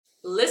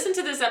Listen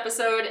to this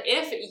episode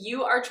if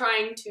you are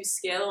trying to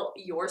scale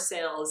your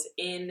sales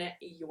in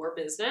your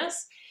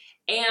business.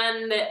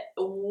 And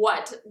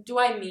what do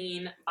I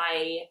mean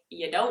by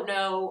you don't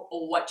know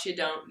what you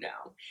don't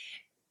know?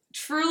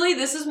 Truly,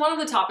 this is one of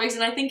the topics,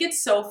 and I think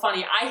it's so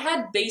funny. I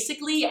had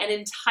basically an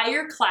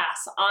entire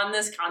class on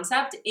this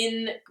concept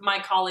in my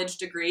college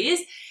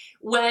degrees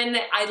when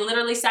I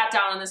literally sat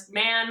down and this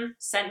man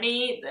sent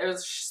me,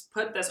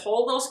 put this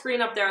whole little screen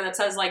up there that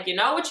says like, you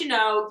know what you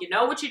know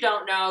what you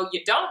don't know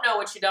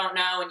what you don't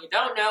know, and you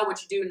don't know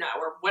what you do know,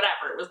 or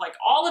whatever. It was like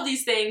all of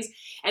these things,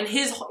 and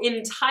his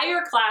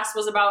entire class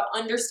was about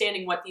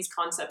understanding what these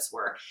concepts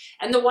were.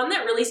 And the one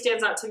that really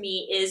stands out to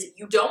me is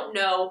you don't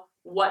know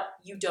what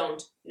you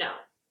don't know.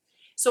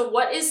 So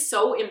what is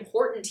so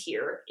important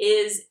here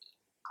is,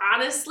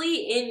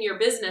 honestly, in your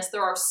business,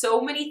 there are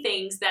so many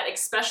things that,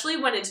 especially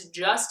when it's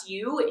just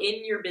you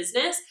in your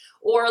business,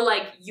 or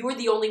like you're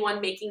the only one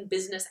making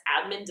business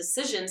admin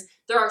decisions,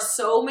 there are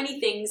so many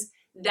things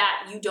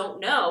that you don't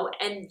know,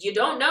 and you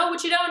don't know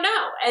what you don't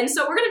know. And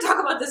so we're going to talk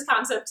about this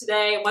concept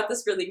today and what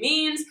this really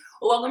means.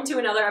 Welcome to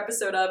another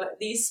episode of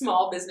the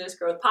Small Business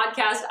Growth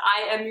Podcast.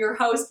 I am your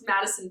host,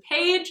 Madison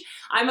Page.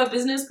 I'm a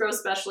business growth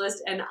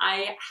specialist, and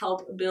I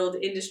help build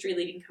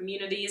industry-leading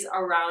communities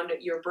around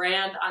your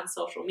brand on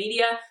social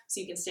media so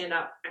you can stand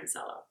out and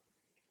sell out.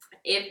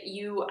 If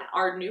you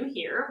are new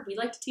here, we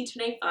like to teach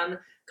in a fun,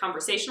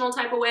 conversational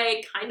type of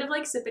way, kind of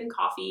like sipping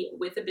coffee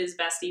with a biz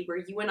bestie, where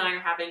you and I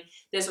are having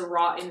this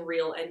raw and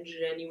real and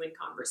genuine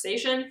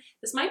conversation.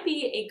 This might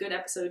be a good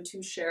episode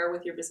to share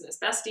with your business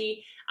bestie,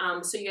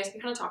 so you guys can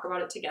kind of talk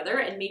about it together,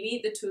 and maybe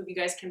the two of you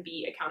guys can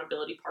be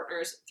accountability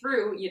partners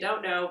through you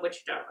don't know what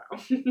you don't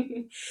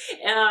know.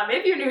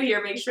 If you're new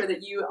here, make sure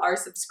that you are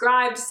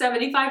subscribed.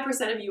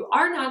 75% of you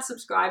are not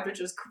subscribed, which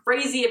is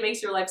crazy. It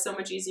makes your life so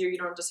much easier. You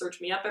don't have to search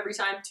me up every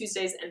time.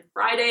 Tuesdays and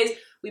Fridays,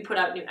 we put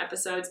out new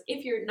episodes.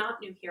 If you're not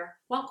new here,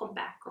 welcome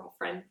back,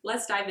 girlfriend.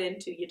 Let's dive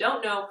into you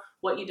don't know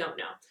what you don't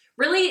know.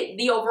 Really,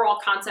 the overall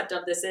concept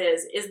of this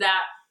is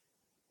that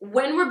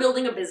when we're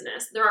building a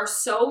business, there are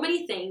so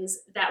many things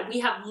that we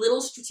have little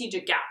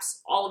strategic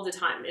gaps all of the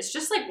time. It's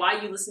just like why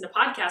you listen to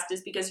podcasts,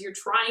 is because you're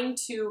trying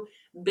to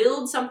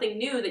build something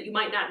new that you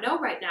might not know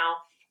right now.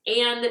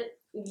 And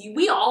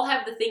we all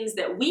have the things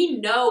that we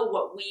know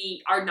what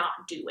we are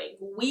not doing.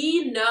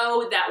 We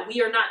know that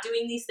we are not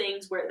doing these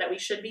things that we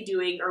should be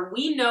doing, or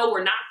we know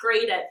we're not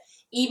great at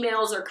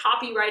emails or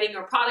copywriting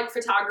or product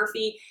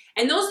photography.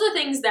 And those are the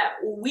things that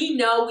we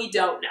know we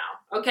don't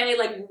know, okay?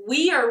 Like,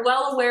 we are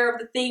well aware of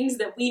the things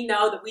that we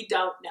know that we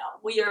don't know.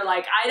 We are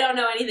like, I don't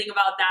know anything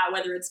about that,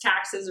 whether it's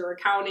taxes or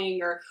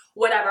accounting or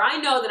whatever. I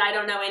know that I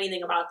don't know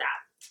anything about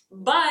that.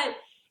 But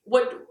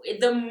what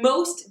the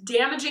most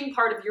damaging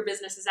part of your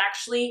business is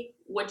actually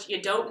what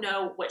you don't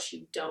know what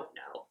you don't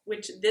know,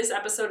 which this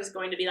episode is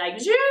going to be like,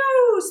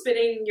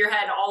 spinning your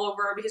head all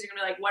over, because you're going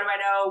to be like, what do I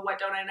know? What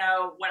don't I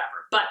know?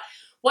 Whatever. But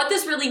what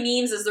this really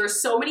means is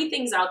there's so many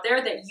things out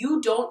there that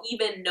you don't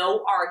even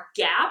know are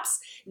gaps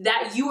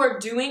that you are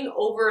doing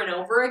over and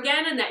over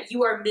again, and that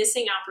you are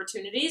missing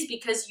opportunities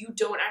because you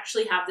don't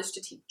actually have the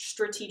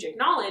strategic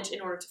knowledge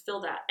in order to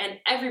fill that. And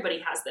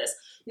everybody has this.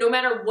 No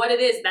matter what it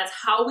is, that's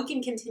how we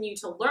can continue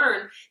to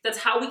learn. That's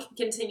how we can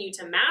continue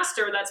to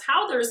master. That's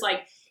how there's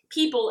like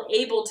people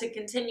able to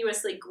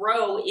continuously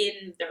grow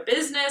in their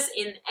business,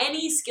 in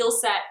any skill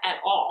set at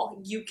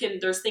all.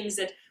 There's things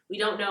that we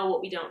don't know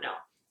what we don't know.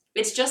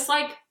 It's just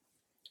like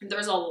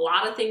there's a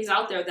lot of things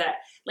out there that,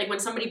 like, when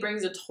somebody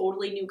brings a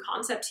totally new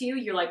concept to you,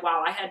 you're like,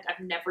 wow, I've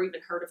never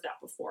even heard of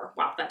that before.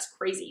 Wow, that's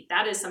crazy.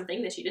 That is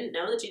something that you didn't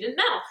know that you didn't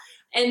know.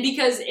 And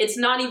because it's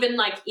not even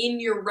like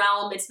in your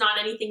realm, it's not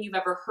anything you've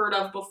ever heard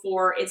of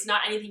before, it's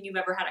not anything you've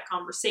ever had a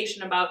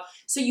conversation about,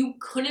 so you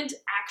couldn't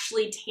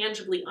actually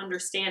tangibly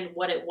understand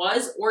what it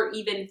was, or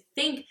even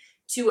think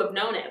to have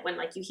known it. When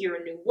like you hear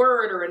a new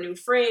word or a new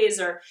phrase,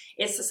 or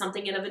it's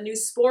something of a new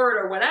sport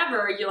or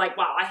whatever, you're like,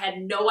 wow, I had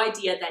no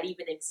idea that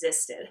even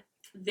existed.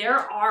 There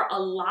are a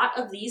lot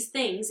of these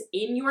things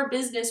in your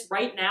business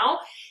right now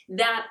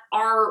that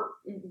are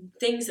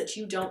things that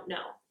you don't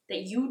know,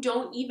 that you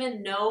don't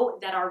even know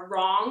that are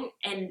wrong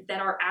and that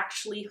are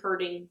actually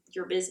hurting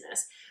your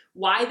business.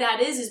 Why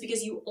that is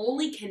because you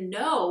only can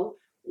know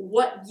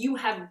what you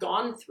have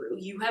gone through.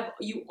 You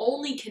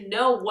only can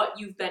know what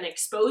you've been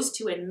exposed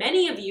to. And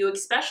many of you,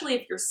 especially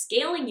if you're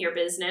scaling your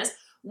business,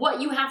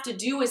 what you have to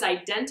do is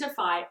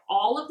identify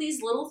all of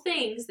these little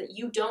things that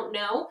you don't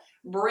know,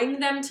 bring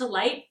them to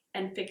light,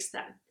 and fix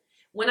them.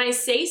 When I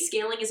say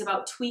scaling is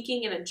about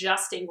tweaking and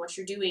adjusting what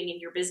you're doing in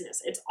your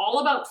business, it's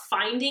all about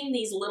finding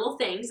these little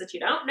things that you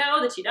don't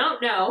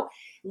know,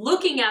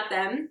 looking at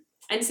them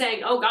and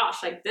saying, oh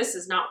gosh, like this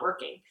is not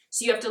working.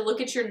 So you have to look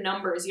at your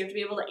numbers. You have to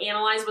be able to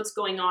analyze what's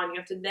going on. You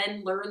have to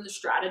then learn the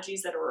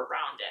strategies that are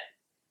around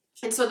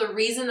it. And so the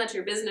reason that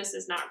your business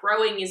is not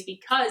growing is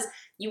because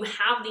you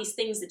have these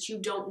things that you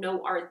don't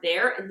know are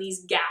there, and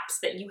these gaps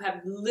that you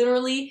have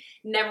literally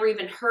never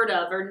even heard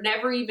of or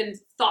never even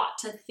thought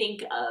to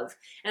think of.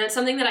 And that's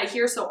something that I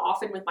hear so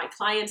often with my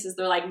clients is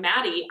they're like,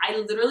 Maddie, I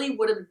literally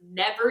would have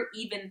never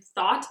even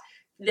thought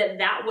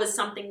that was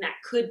something that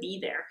could be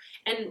there.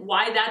 And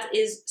why that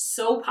is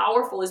so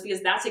powerful is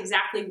because that's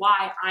exactly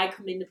why I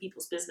come into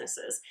people's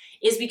businesses,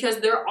 is because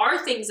there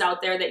are things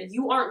out there that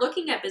you aren't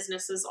looking at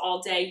businesses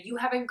all day. You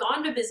haven't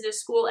gone to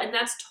business school, and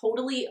that's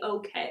totally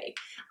okay.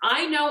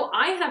 I know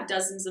I have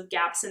dozens of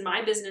gaps in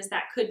my business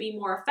that could be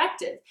more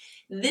effective.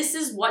 This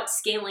is what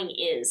scaling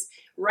is.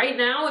 Right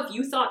now, if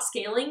you thought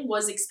scaling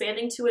was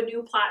expanding to a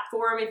new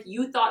platform, if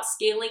you thought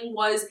scaling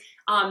was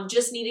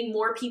just needing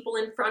more people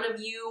in front of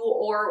you,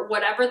 or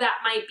whatever that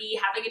might be,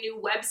 having a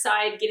new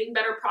website, getting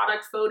better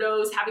product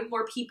photos, having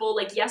more people,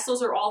 like, yes,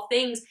 those are all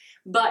things,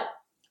 but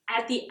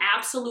at the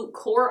absolute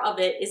core of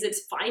it is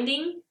it's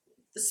finding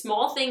the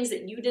small things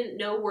that you didn't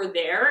know were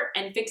there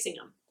and fixing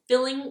them,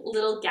 filling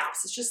little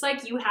gaps. It's just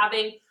like you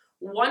having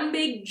one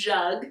big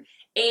jug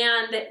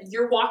and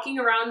you're walking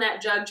around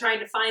that jug trying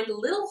to find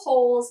little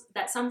holes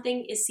that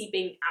something is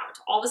seeping out.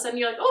 All of a sudden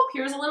you're like, oh,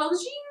 here's a little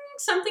zing,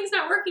 something's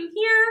not working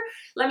here.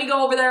 Let me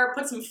go over there,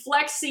 put some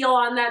Flex Seal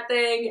on that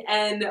thing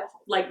and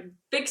like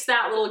fix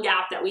that little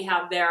gap that we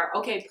have there.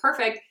 Okay,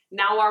 perfect.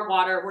 Now our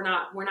water, we're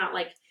not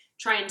like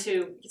trying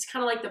to, it's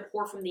kind of like the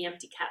pour from the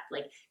empty cup.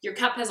 Like your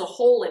cup has a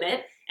hole in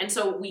it. And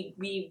so we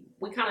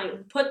kind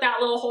of put that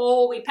little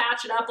hole, we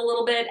patch it up a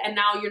little bit, and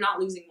now you're not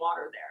losing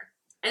water there.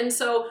 And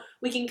so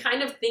we can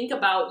kind of think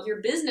about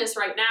your business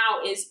right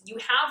now is you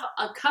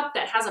have a cup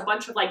that has a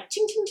bunch of like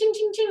ching, ching, ching,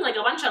 ching, ching, like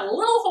a bunch of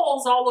little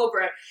holes all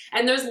over it.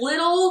 And there's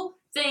little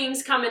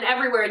things coming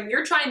everywhere and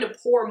you're trying to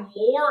pour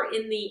more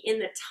in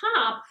the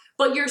top,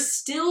 but you're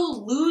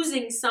still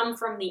losing some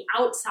from the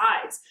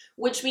outsides,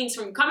 which means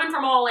from coming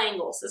from all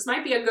angles. This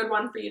might be a good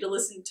one for you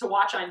to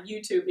watch on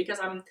YouTube because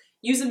I'm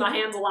using my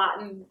hands a lot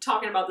and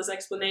talking about this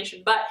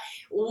explanation. But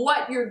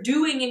what you're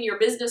doing in your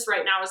business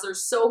right now is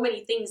there's so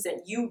many things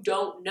that you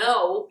don't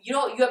know.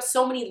 You have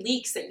so many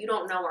leaks that you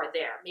don't know are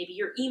there. Maybe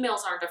your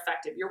emails aren't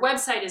effective. Your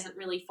website isn't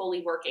really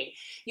fully working.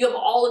 You have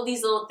all of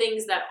these little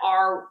things that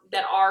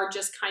are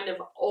just kind of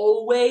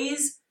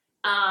always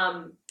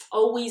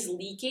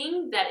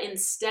leaking, that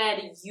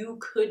instead you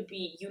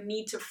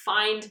need to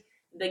find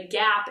the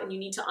gap and you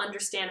need to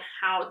understand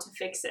how to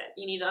fix it.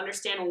 You need to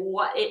understand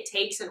what it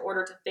takes in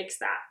order to fix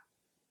that.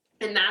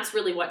 And that's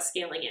really what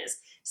scaling is.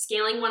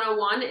 Scaling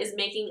 101 is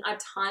making a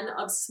ton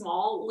of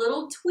small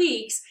little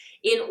tweaks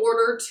in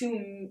order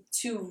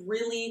to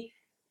really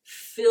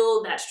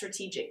fill that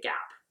strategic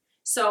gap.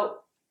 So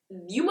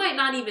you might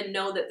not even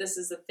know that this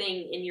is a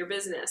thing in your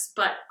business,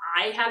 but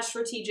I have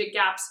strategic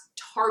gaps.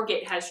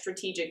 Target has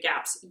strategic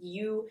gaps.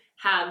 You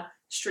have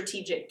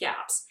strategic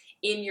gaps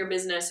in your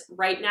business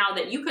right now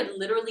that you could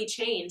literally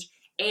change,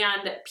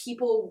 and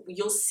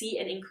you'll see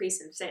an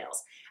increase in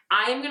sales.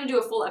 I am going to do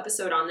a full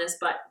episode on this,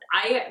 but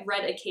I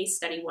read a case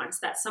study once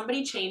that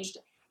somebody changed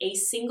a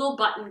single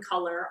button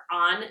color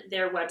on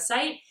their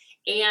website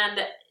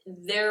and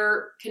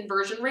their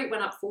conversion rate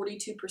went up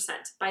 42%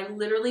 by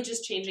literally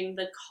just changing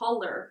the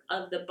color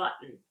of the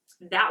button.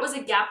 That was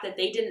a gap that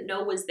they didn't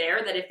know was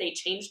there, that if they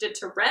changed it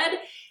to red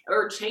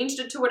or changed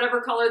it to whatever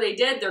color they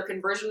did, their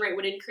conversion rate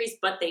would increase,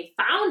 but they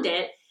found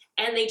it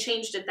and they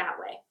changed it that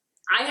way.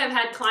 I have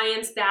had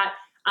clients that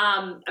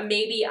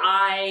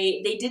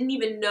they didn't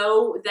even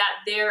know that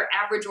their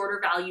average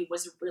order value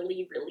was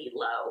really, really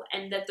low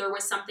and that there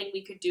was something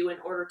we could do in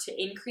order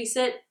to increase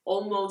it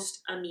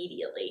almost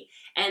immediately.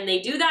 And they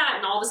do that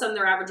and all of a sudden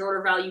their average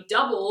order value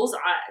doubles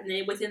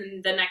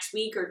within the next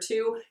week or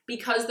two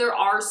because there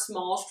are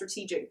small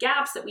strategic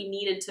gaps that we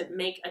needed to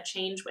make a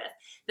change with.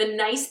 The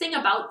nice thing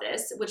about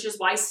this, which is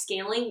why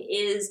scaling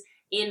is,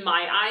 in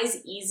my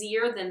eyes,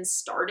 easier than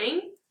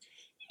starting,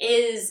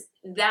 is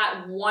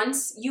that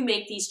once you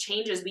make these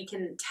changes, we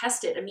can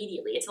test it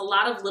immediately. It's a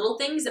lot of little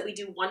things that we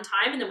do one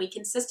time, and then we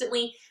test,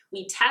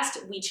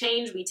 we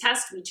change, we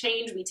test, we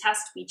change, we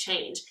test, we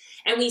change.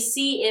 And we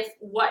see if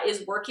what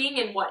is working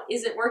and what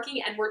isn't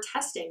working, and we're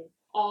testing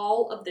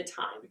all of the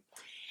time.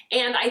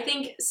 And I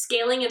think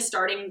scaling and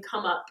starting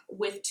come up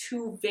with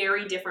two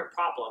very different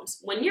problems.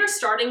 When you're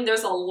starting,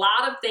 there's a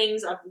lot of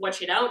things of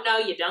what you don't know,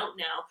 you don't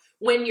know.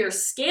 When you're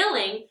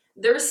scaling,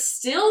 there's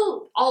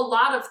still a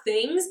lot of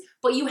things,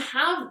 but you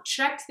have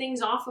checked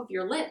things off of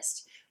your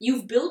list.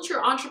 You've built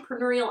your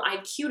entrepreneurial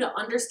IQ to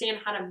understand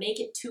how to make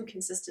it to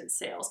consistent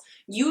sales.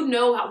 You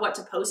know what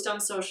to post on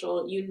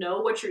social. You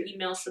know what your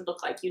emails should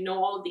look like. You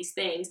know all of these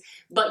things,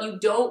 but you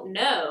don't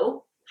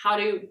know how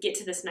to get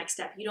to this next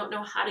step. You don't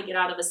know how to get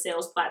out of a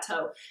sales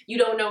plateau. You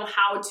don't know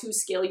how to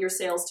scale your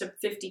sales to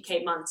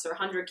 50K months or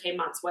 100K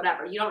months,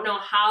 whatever. You don't know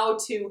how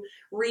to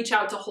reach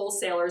out to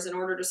wholesalers in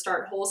order to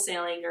start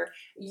wholesaling, or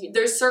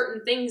there's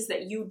certain things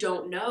that you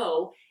don't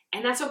know,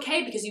 and that's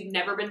okay because you've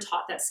never been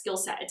taught that skill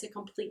set. It's a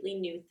completely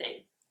new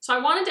thing. So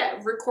I wanted to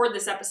record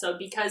this episode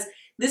because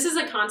this is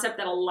a concept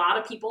that a lot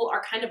of people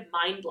are kind of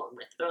mind blown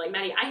with. They're like,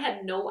 Maddie, I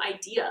had no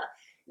idea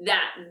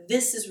that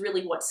this is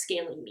really what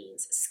scaling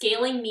means.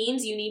 Scaling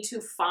means you need to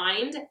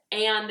find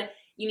and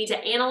You need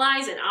to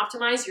analyze and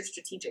optimize your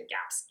strategic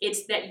gaps.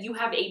 It's that you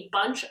have a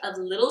bunch of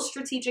little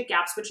strategic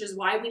gaps, which is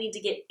why we need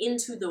to get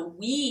into the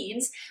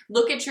weeds.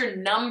 Look at your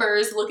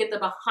numbers, look at the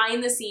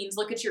behind the scenes,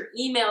 look at your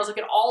emails, look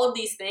at all of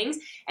these things,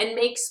 and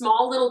make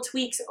small little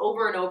tweaks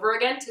over and over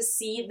again to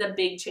see the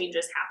big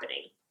changes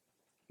happening.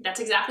 That's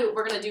exactly what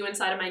we're going to do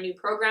inside of my new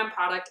program,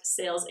 Product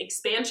Sales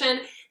Expansion.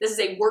 This is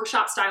a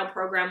workshop style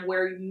program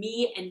where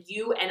me and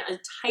you and a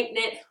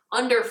tight-knit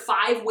under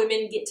 5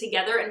 women get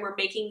together and we're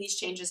making these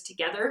changes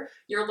together.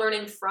 You're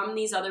learning from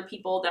these other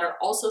people that are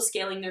also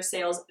scaling their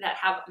sales, that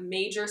have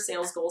major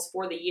sales goals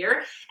for the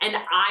year. And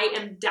I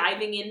am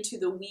diving into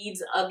the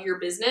weeds of your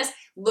business,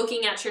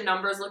 looking at your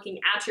numbers, looking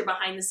at your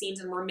behind the scenes,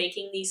 and we're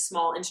making these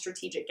small and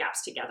strategic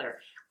gaps together.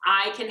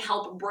 I can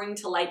help bring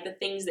to light the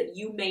things that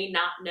you may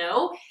not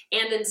know,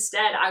 and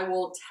instead I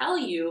will tell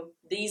you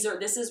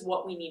this is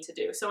what we need to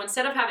do. So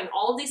instead of having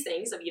all of these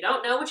things of you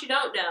don't know what you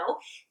don't know,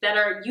 that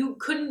are you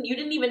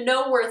didn't even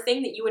know were a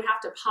thing that you would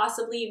have to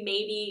possibly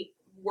maybe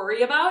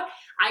worry about,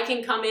 I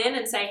can come in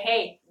and say,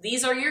 hey,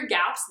 these are your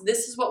gaps,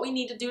 this is what we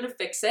need to do to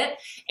fix it,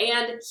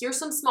 and here's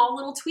some small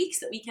little tweaks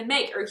that we can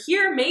make. Or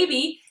here,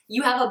 maybe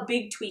you have a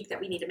big tweak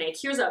that we need to make.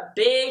 Here's a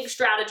big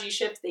strategy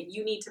shift that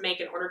you need to make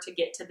in order to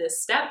get to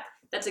this step.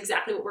 That's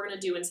exactly what we're going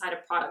to do inside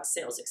of Product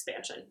Sales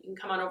Expansion. You can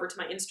come on over to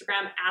my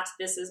Instagram at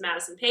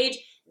thisismadisonpaige,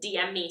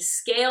 DM me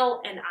scale,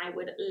 and I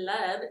would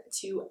love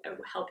to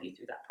help you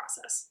through that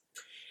process.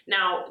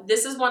 Now,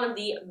 this is one of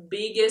the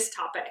biggest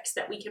topics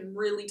that we can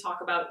really talk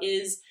about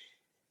is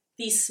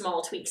these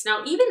small tweaks.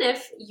 Now, even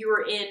if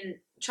you're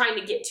trying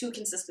to get to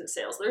consistent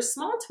sales, there's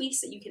small tweaks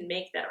that you can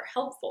make that are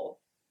helpful.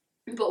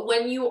 But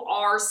when you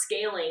are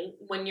scaling,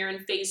 when you're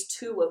in phase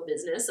 2 of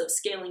business, of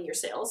scaling your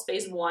sales,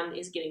 phase 1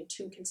 is getting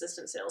to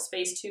consistent sales,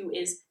 phase 2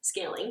 is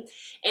scaling.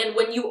 And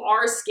when you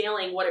are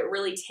scaling, what it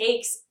really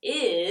takes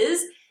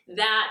is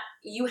that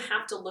you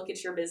have to look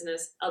at your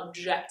business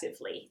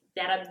objectively,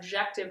 that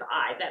objective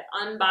eye, that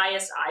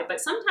unbiased eye. But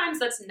sometimes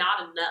that's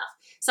not enough.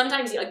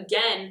 Sometimes,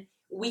 again,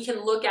 we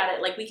can look at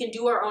it, like we can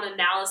do our own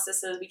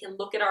analysis, we can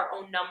look at our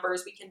own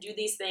numbers, we can do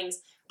these things,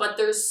 but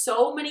there's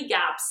so many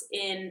gaps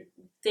in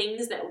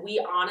things that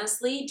we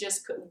honestly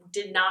just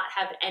did not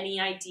have any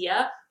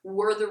idea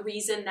were the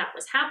reason that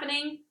was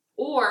happening,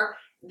 or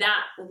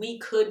that we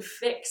could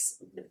fix,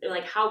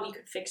 like how we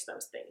could fix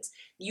those things.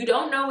 You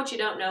don't know what you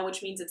don't know,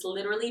 which means it's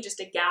literally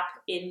just a gap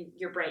in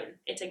your brain.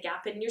 It's a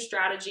gap in your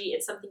strategy.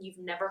 It's something you've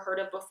never heard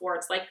of before.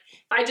 It's like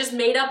if I just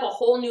made up a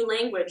whole new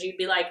language, you'd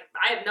be like,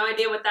 I have no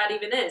idea what that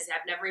even is.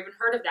 I've never even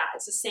heard of that.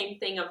 It's the same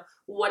thing of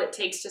what it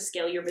takes to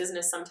scale your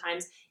business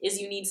sometimes is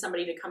you need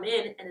somebody to come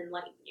in and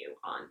enlighten you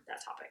on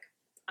that topic.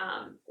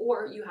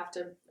 Or you have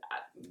to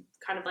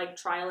kind of like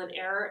trial and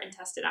error and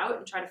test it out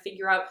and try to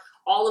figure out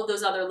all of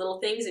those other little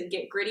things and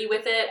get gritty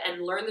with it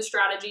and learn the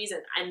strategies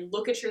and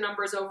look at your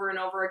numbers over and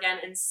over again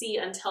and see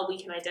until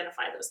we can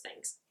identify those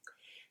things.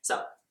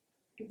 So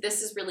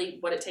this is really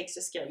what it takes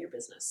to scale your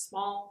business.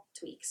 Small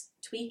tweaks,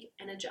 tweak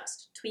and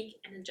adjust, tweak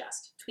and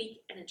adjust,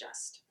 tweak and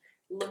adjust.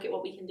 Look at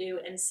what we can do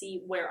and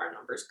see where our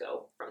numbers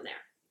go from there.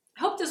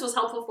 I hope this was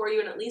helpful for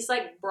you and at least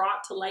like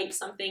brought to light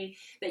something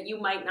that you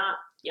might not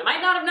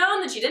have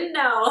known that you didn't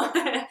know,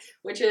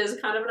 which is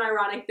kind of an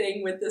ironic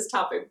thing with this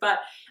topic. But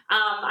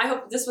I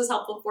hope this was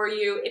helpful for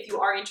you. If you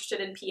are interested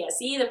in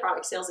PSE, the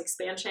Product Sales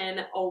Expansion,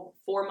 a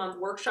 4-month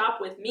workshop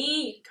with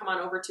me, you can come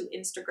on over to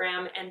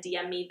Instagram and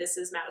DM me. This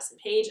is Madison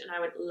Paige, and I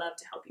would love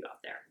to help you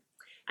out there.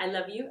 I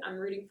love you. I'm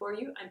rooting for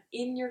you. I'm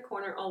in your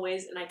corner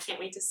always, and I can't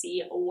wait to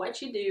see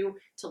what you do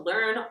to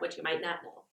learn what you might not know.